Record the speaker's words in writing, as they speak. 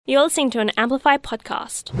You're listening to an Amplify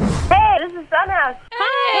podcast. Hey, this is Sunhouse.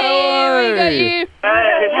 Hey, we got you.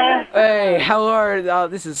 Hey, hello.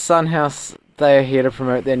 This is Sunhouse. They are here to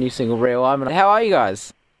promote their new single, Realignment. How are you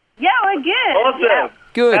guys? Yeah, we're good. Awesome. Yeah.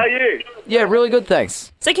 Good. How are you? Yeah, really good,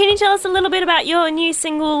 thanks. So can you tell us a little bit about your new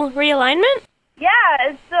single, Realignment? Yeah,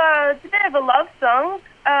 it's a bit of a love song,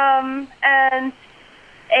 and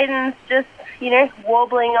Aiden's just,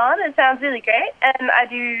 warbling on. It sounds really great, and I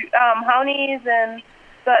do harmonies and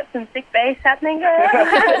got some sick bass happening there.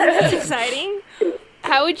 That's exciting.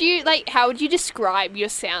 How would you describe your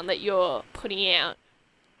sound that you're putting out?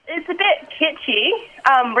 It's a bit kitschy,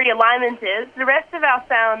 Realignment is. The rest of our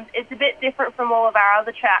sound, it's a bit different from all of our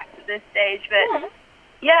other tracks at this stage, but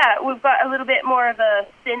yeah, we've got a little bit more of a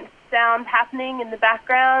synth sound happening in the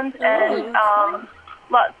background and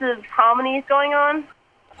lots of harmonies going on.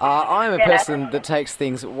 I'm a person that takes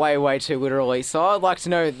things way, way too literally, so I'd like to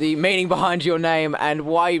know the meaning behind your name and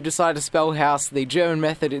why you've decided to spell house the German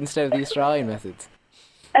method instead of the Australian methods.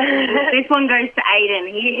 This one goes to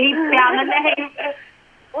Aiden. He found the name.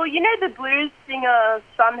 Well, the blues singer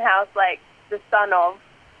Sunhouse, like the son of,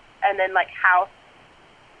 and then like house.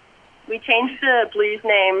 We changed the blues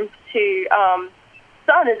name to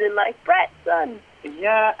son, as in like Brett's son.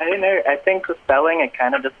 Yeah, I don't know. I think the spelling, it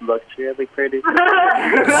kind of just looks really pretty.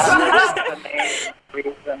 The main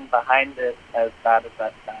reason behind it, as bad as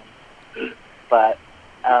that sounds. But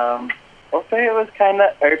also it was kind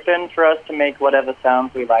of open for us to make whatever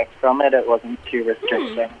sounds we liked from it. It wasn't too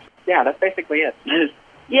restricting. Yeah, that's basically it.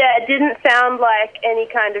 Yeah, it didn't sound like any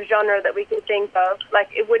kind of genre that we could think of.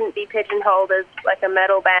 Like, it wouldn't be pigeonholed as like a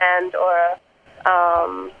metal band or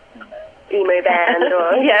a emo band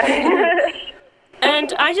or, yeah.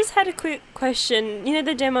 And I just had a quick question. You know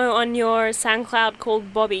the demo on your SoundCloud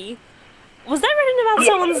called Bobby? Was that written about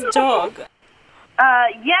someone's dog?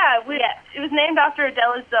 Yeah, it was named after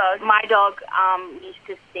Adela's dog. My dog used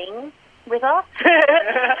to sing with us,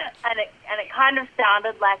 and it kind of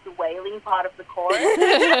sounded like the wailing part of the chorus. So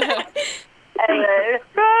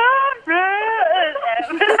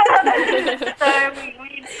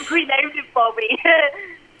we named it Bobby.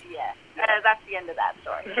 Yeah, that's the end of that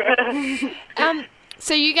story.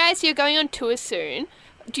 So you're going on tour soon.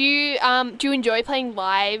 Do you enjoy playing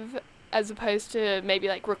live as opposed to maybe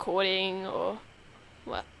like recording or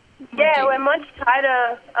what? Yeah, we're much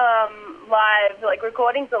tighter live. Like,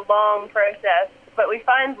 recording's a long process, but we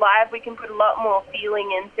find live we can put a lot more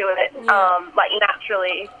feeling into it, like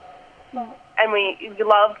naturally. And we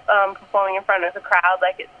love performing in front of a crowd.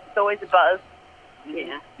 Like, it's always a buzz.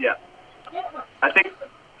 Yeah. Yeah. I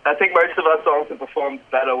think most of our songs are performed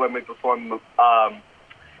better when we perform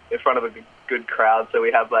in front of a good crowd. So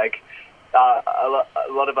we have like a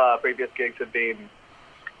lot of our previous gigs have been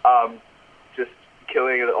just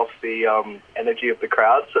killing it off the energy of the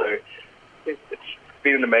crowd. So it's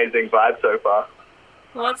been an amazing vibe so far.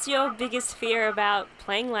 What's your biggest fear about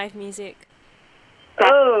playing live music?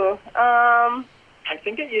 Oh, I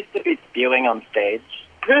think it used to be spewing on stage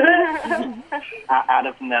out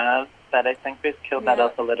of nerves, but I think we've killed that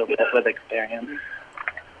off a little bit with experience.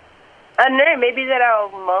 I don't know, maybe that our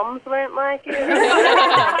mums won't like it.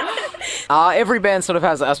 Every band sort of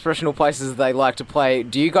has aspirational places they like to play.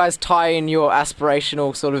 Do you guys tie in your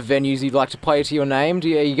aspirational sort of venues you'd like to play to your name? Are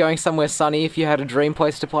you going somewhere sunny if you had a dream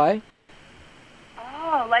place to play?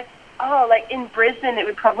 Like in Brisbane, it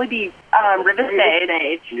would probably be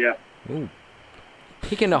Riverside. Yeah. Ooh.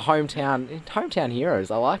 Picking a hometown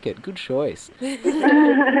heroes. I like it. Good choice. So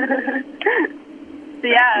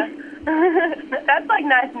yeah, that's like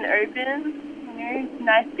nice and open,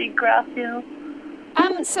 nice big grass hill.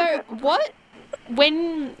 So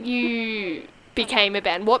when you became a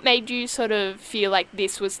band, what made you sort of feel like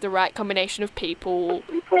this was the right combination of people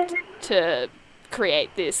to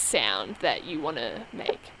create this sound that you want to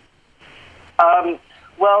make?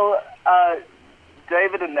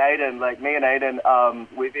 David and Aiden, like me and Aiden,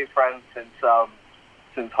 we've been friends since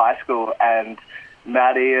high school, and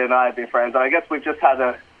Maddie and I have been friends. I guess we've just had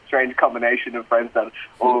a strange combination of friends that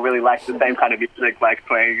all really like the same kind of music, like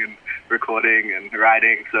playing and recording and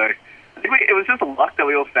writing. So I think it was just a luck that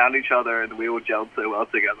we all found each other and we all gelled so well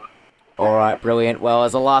together. All right, brilliant. Well,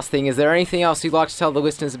 as a last thing, is there anything else you'd like to tell the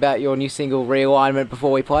listeners about your new single, Realignment,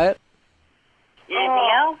 before we play it? Anything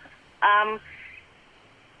else?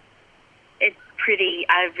 It's pretty.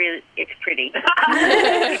 It's pretty.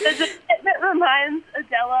 That reminds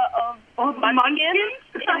Adela of Munchkin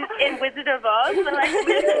in Wizard of Oz. You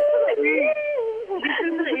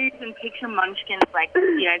can picture Munchkins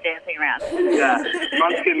dancing around. Yeah,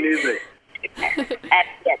 Munchkin music.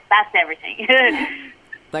 Yes, that's everything.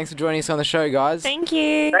 Thanks for joining us on the show, guys. Thank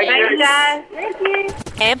you. Thanks, guys. Thank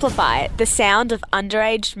you. Amplify, the sound of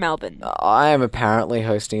underage Melbourne. I am apparently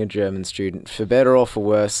hosting a German student. For better or for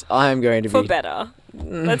worse, I am going to For be... better.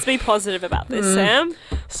 Let's be positive about this, Sam.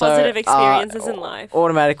 So, Positive experiences in life.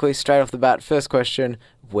 Automatically, straight off the bat, first question,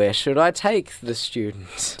 where should I take the student?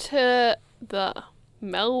 To the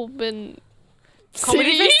Melbourne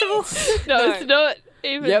Comedy City? festival? No, No. it's not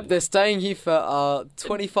even. Yep, they're staying here for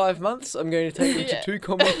 25 months. I'm going to take them to 2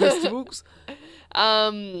 comedy festivals.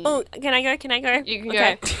 Oh, can I go? You can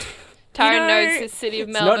Okay. go. Tara You know, knows the city of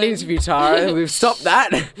It's Melbourne. not an interview, Tara. We've stopped that.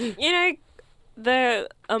 You know, the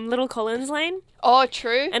Little Collins Lane Oh,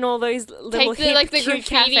 true. and all those little the, hip, like, the cute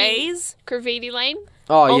graffiti- cafes. Graffiti Lane.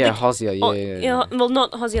 Oh, Oh, yeah, the- Hosier. Yeah, Oh, yeah. well,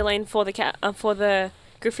 not Hosier Lane for the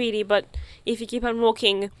graffiti, but if you keep on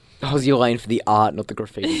walking Hosier Lane for the art, not the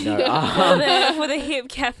graffiti. No. for the hip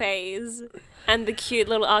cafes and the cute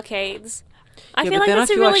little arcades. I Yeah, feel but like then I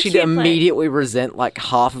that's feel a really like she'd cute place. immediately resent like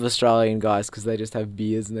half of Australian guys because they just have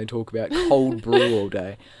beers and they talk about cold brew all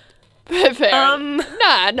day. Fair. Um,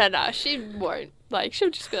 She won't. Like, she'll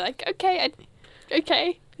just be like, okay. You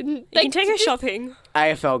can take her shopping.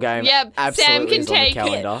 AFL game. Yeah, Sam absolutely can is on the take it.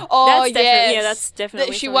 calendar. Oh, That's definitely- yes. yeah, that's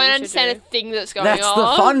definitely She something won't you should understand a do. thing that's going That's on.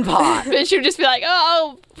 the fun part. But she'll just be like,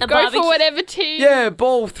 oh, A go barbecue- for whatever tea. Yeah,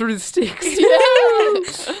 ball through the sticks.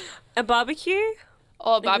 A barbecue?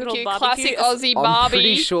 Oh, good old barbecue. barbecue. Classic Aussie I'm Barbie.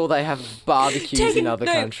 pretty sure they have barbecues Take in it- other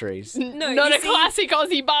no. countries. No, Not you a see- classic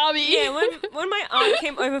Aussie Barbie. Yeah, when my aunt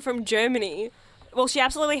came over from Germany, well, she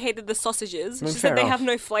absolutely hated the sausages. She fair said they enough. have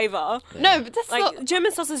no flavour. No, but that's Like, not...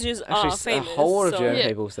 German sausages are Actually, famous. a whole lot of so- German Yeah.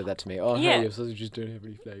 people said that to me. Oh, Yeah. hey, your sausages don't have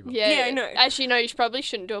any flavour. Yeah, I know. Actually, no, you probably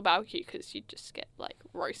shouldn't do a barbecue because you just get, like,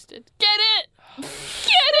 roasted. Get it? Get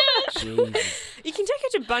it? Jesus. You can take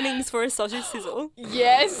her to Bunnings for a sausage sizzle.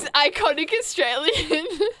 Yes, iconic Australian.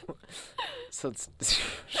 So it's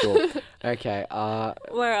sure. Okay.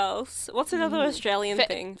 Where else? What's another Australian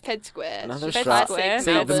thing? Fed Square. Another Fed Australian. Square,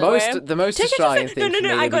 See, Melbourne the most Square. the most Take it to Australian Fed- thing no, for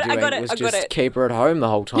me I to got be it, doing I was got just it. keep her at home the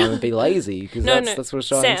whole time and be lazy because that's what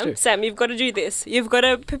Australians do. Sam, you've got to do this. You've got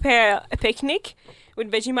to prepare a picnic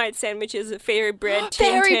with Vegemite sandwiches, fairy bread,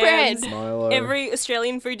 Tim Fairy Tams, bread! Milo. every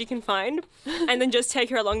Australian food you can find, and then just take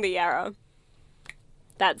her along the Yarra.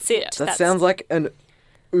 That's it. That That's- sounds like an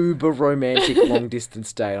uber romantic long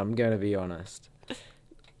distance date. I'm going to be honest.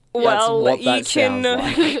 well. That's what You that can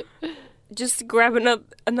sounds like. just grab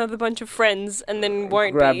another bunch of friends, and then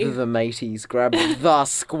won't Grab be. the mateys. Grab the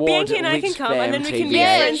squad. Bianca and I can Lit come, and then we can be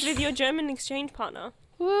FAM friends TBH. with your German exchange partner.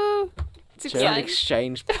 Woo. It's German exciting.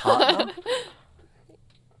 exchange partner.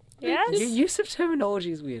 Yes. Your use of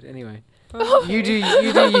terminology is weird. Anyway, you do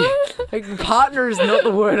you. Like, partner is not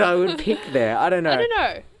the word I would pick there. I don't know. I don't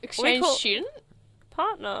know. Exchange call- student?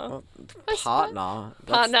 Partner. Partner.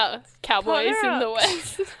 That's- Partner. Cowboys Partner in the up.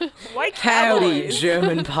 West. White Howdy, cowboys.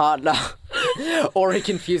 German partner. Already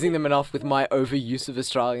confusing them enough with my overuse of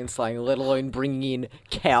Australian slang, let alone bringing in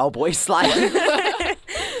cowboy slang.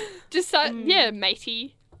 Just, yeah,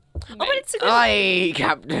 matey. Oh, but it's a good. Aye,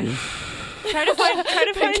 Captain. Try to find.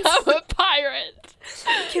 Become a pirate.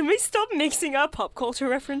 Can we stop mixing our pop culture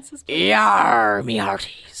references? Yar, me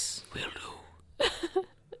hearties. Will do.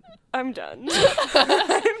 I'm done.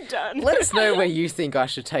 I'm done. Let us know where you think I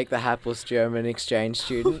should take the hapless German exchange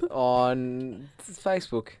student on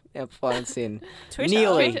Facebook. Amplify and Sin.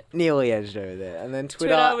 Twitter. Nearly edged over there. And then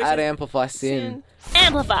Twitter, Twitter, which at is Amplify Sin.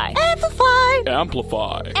 Amplify. Amplify,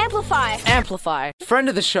 Amplify. amplify. Amplify. Friend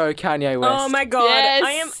of the show, Kanye West. Oh my god.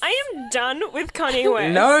 Yes. I am done with Kanye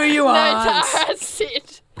West. No, you No, aren't. Tara,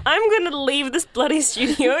 sit. I'm gonna leave this bloody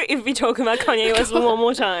studio if we talk about Kanye West one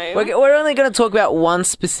more time. We're only going to talk about one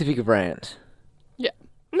specific brand.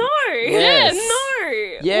 No. Yes. No.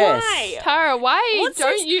 Yes. Why? Tara, why What's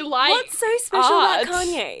don't so- you like What's so special art? about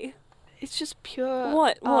Kanye? It's just pure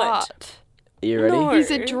What? art. You ready? No. He's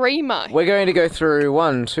a dreamer. We're going to go through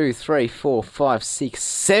 1, 2, 3, 4, 5, 6,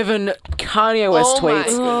 7 Kanye West Oh my- tweets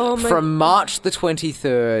Oh my- from March the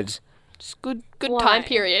 23rd It's good Why? time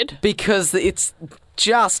period. because it's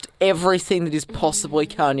just everything that is possibly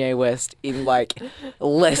Kanye West in like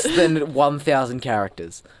less than 1,000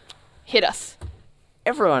 characters. Hit us.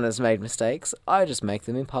 Everyone has made mistakes. I just make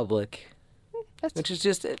them in public. That's Which is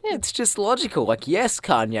just, it's just logical. Like, yes,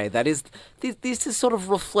 Kanye, that is, this is sort of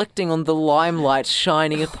reflecting on the limelight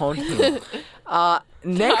shining upon him.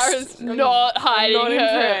 Next, Tara's not hiding Not her.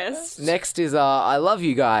 impressed. next is, I love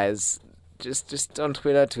you guys. Just on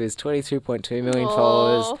Twitter to his 22.2 million Aw.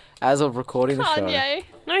 followers as of recording the show. Kanye.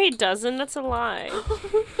 No, he doesn't. That's a lie.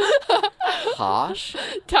 Harsh.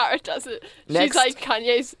 Tara does it. Next. She's like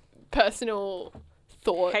Kanye's personal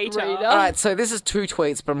thought Hater. reader. All right, so this is 2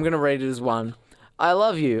 tweets, but I'm going to read it as one. I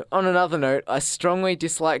love you. On another note, I strongly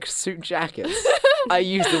dislike suit jackets. I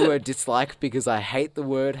use the word dislike because I hate the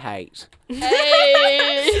word hate.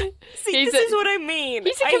 Hey! See, this is what I mean.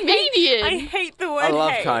 He's a I comedian. I hate the word I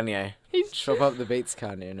love hate. Kanye. Chop up the beats,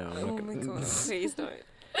 Kanye. No, I'm Oh not my gonna- god, please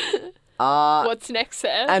don't. What's next,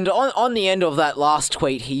 Sam? And on the end of that last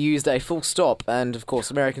tweet, he used a full stop, and of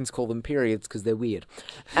course Americans call them periods because they're weird.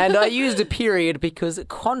 And I used a period because,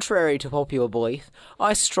 contrary to popular belief,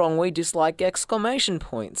 I strongly dislike exclamation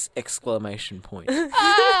points! Exclamation point.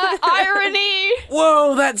 Irony!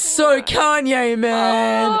 Whoa, that's so Kanye,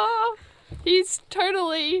 man! Oh, he's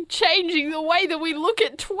totally changing the way that we look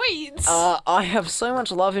at tweets. I have so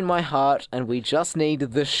much love in my heart, and we just need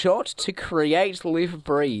the shot to create, live,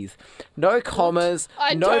 breathe. No commas,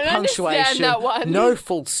 I no don't punctuation, understand that one. no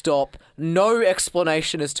full stop, no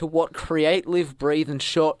explanation as to what create, live, breathe, and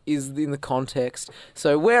shot is in the context.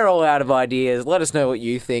 So we're all out of ideas. Let us know what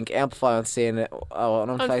you think. Amplify on Sin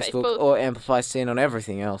on Facebook, or Amplify Sin on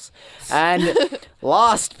everything else. And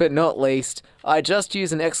last but not least, I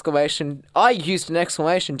used an exclamation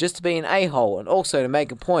just to be an a-hole and also to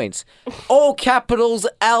make a point. All capitals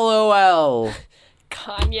LOL.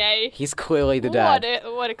 Kanye. He's clearly the dad.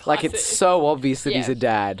 What a classic. Like, it's so obvious that he's Yeah. a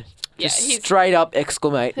dad. Yeah, Just he's- straight up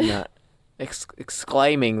exclamating that.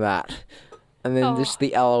 Exclaiming that. And then just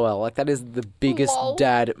the LOL. Like, that is the biggest Lol.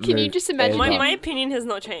 dad Can you move just imagine ever. him- My opinion has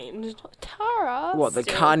not changed. Tara. What, that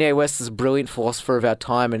Still. Kanye West is a brilliant philosopher of our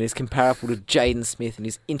time and is comparable to Jaden Smith and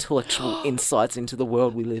his intellectual insights into the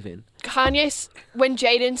world we live in. When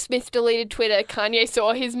Jaden Smith deleted Twitter, Kanye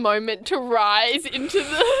saw his moment to rise into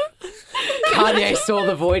the... Kanye saw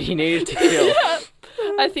the void he needed to fill.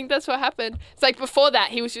 I think that's what happened. It's like before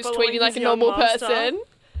that, he was just Following tweeting like a his young normal master. person.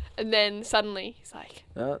 And then suddenly, he's like,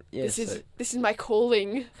 Yes. this is my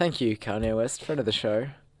calling. Thank you, Kanye West, friend of the show.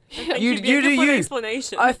 Thank You Bianca, do for the you.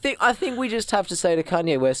 explanation. I think we just have to say to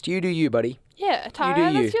Kanye West, you do you, buddy. Yeah,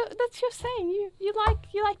 Tara, do you. that's your saying. You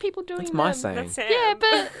like people doing That's my them. saying. That's Sam. Yeah,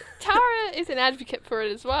 but Tara is an advot for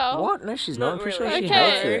it as well. What? No, she's not. Not I'm pretty really. sure she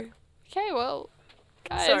Okay. hates it. Okay, well,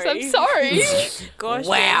 guys, Sorry. I'm sorry. Gosh,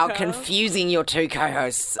 Wow, Bianca. confusing your two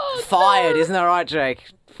co-hosts. Oh, Fired, no. isn't that right, Jake?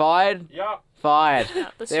 Fired? Yeah. Fired.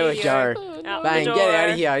 Out the There we studio. go. Oh, Out no. Bang, the get out door.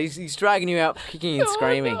 of here. He's dragging you out, kicking and Oh,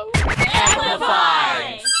 screaming. no.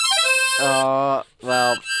 Oh,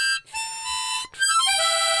 well,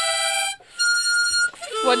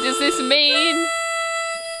 What does this mean?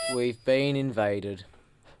 we've been invaded,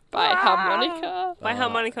 By harmonica. By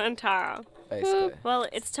Harmonica and Tara. basically. Well,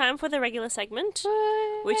 it's time for the regular segment,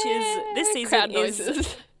 which is this season Crowd is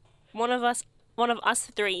noises. one of us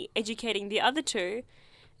three educating the other two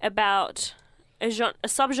about a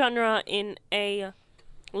subgenre in a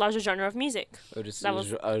larger genre of music. Or just That a was-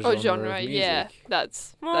 ge- a Oh, genre genre, of yeah. music.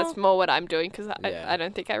 That's Well- more what I'm doing because Yeah. I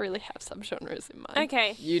don't think I really have subgenres in mind.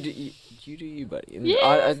 Okay. You do you, buddy. And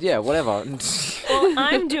Yeah. yeah, whatever. Well,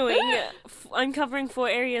 I'm covering 4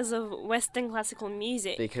 areas of Western classical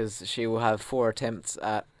music. Because she will have 4 attempts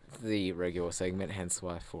at the regular segment, hence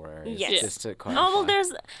why 4 areas. Yes. Just to clarify. Oh, well,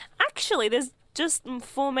 there's just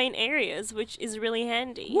 4 main areas, which is really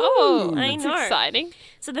handy. Oh, I that's know. exciting.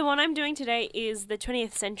 So the one I'm doing today is the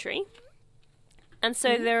 20th century. And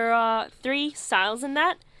so there are 3 styles in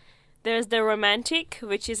that. There's the Romantic,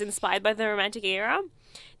 which is inspired by the Romantic era.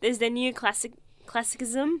 There's the New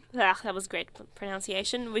Classicism, that was great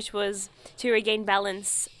pronunciation, which was to regain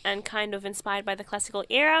balance and kind of inspired by the classical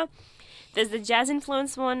era. There's the jazz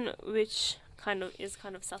influence one, which is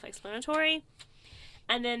kind of self-explanatory.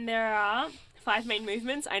 And then there are 5 main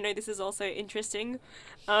movements. I know this is also interesting.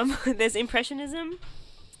 There's Impressionism,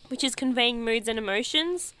 which is conveying moods and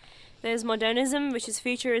emotions. There's Modernism, which is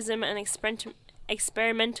futurism and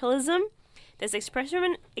experimentalism. There's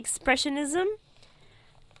Expressionism.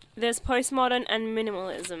 There's Postmodern and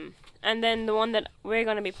Minimalism. And then the one that we're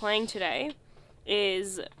going to be playing today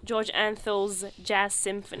is George Anthel's Jazz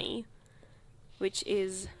Symphony, which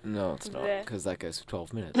is... No, it's not, There. because that goes for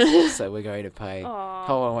 12 minutes. So we're going to play... Aw.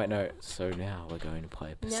 Hold on, wait, no. So now we're going to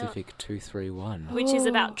play Pacific 231 which is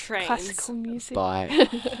about trains. Classical music. by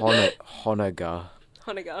Honegger.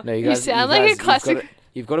 Honegger. No, you You guys, sound like a you've classic- gotta-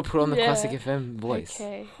 You've got to put on the Yeah. Classic FM voice.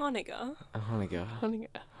 Okay. Honegger. Honegger. Honeyga.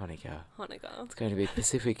 Honegger. Honegger. It's going to be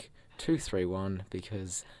Pacific 231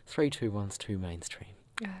 because 321's too mainstream.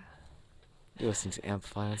 You're listening to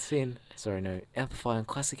Amplify on Sin. Sorry, no, Amplify on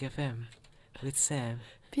Classic FM with Sam.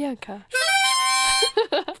 Bianca.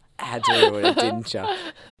 I had to ruin it, didn't ya?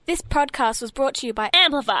 This podcast was brought to you by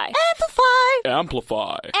Amplify. Amplify!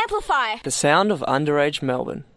 Amplify. Amplify! The sound of underage Melbourne.